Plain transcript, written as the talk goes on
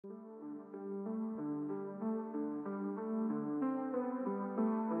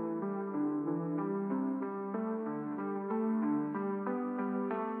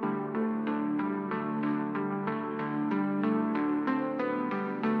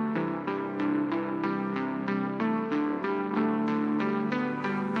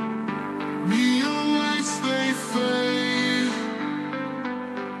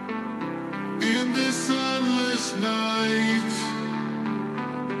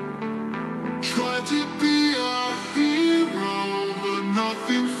tried to be a hero, but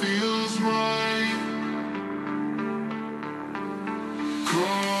nothing feels right.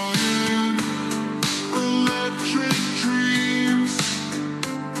 Crying, electric dreams,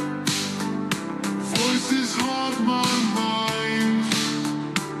 voices haunt my mind.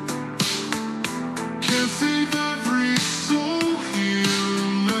 Can't save every soul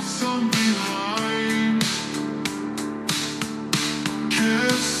here, left some behind.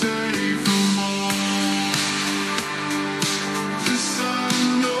 Can't save them all. This I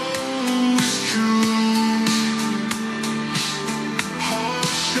know is true. Heart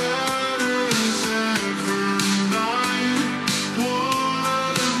shatters every night.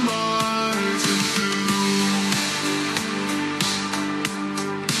 What am I to do?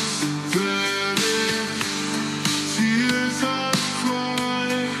 Synthetic tears I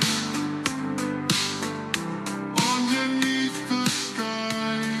cry underneath the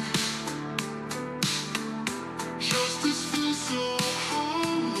sky. Justice feels so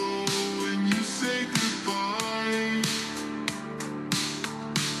hollow when you say goodbye.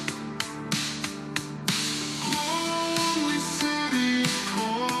 Lonely city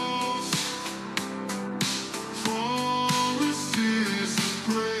calls, promises and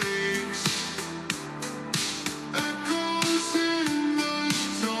breaks, echoes in the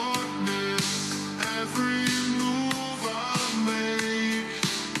darkness. Every move I make,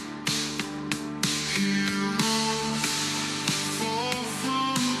 heroes fall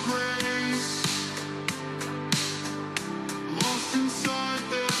from grace, lost inside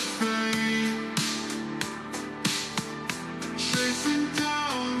their fate, chasing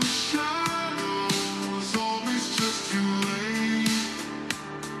down the shadows, always just too late.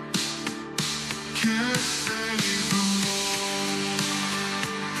 Can't save them all.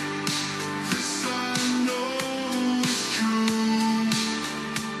 This I know is true.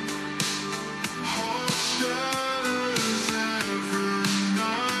 Heart shatters every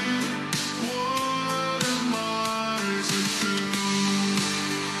night. What am I to do?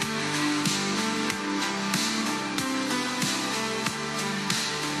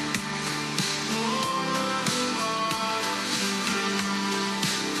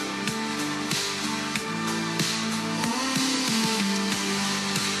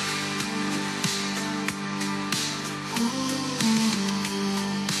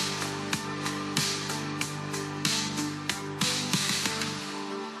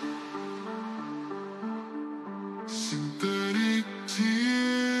 Synthetic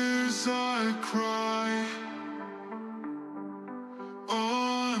tears I cry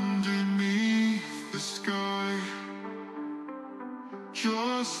underneath the sky.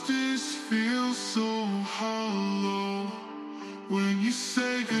 Justice feels so hollow when you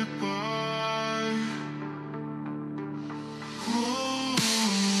say goodbye. Oh,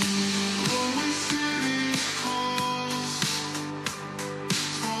 lonely city calls,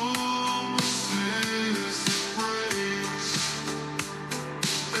 promises and breaks,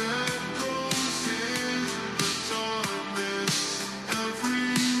 echoes in the darkness.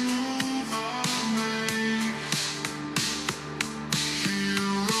 Every move I make,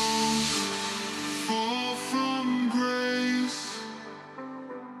 heroes fall from grace,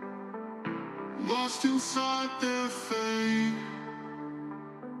 lost inside their fate,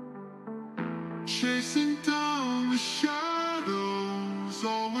 chasing down the shadows,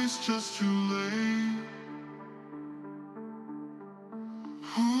 always just too late.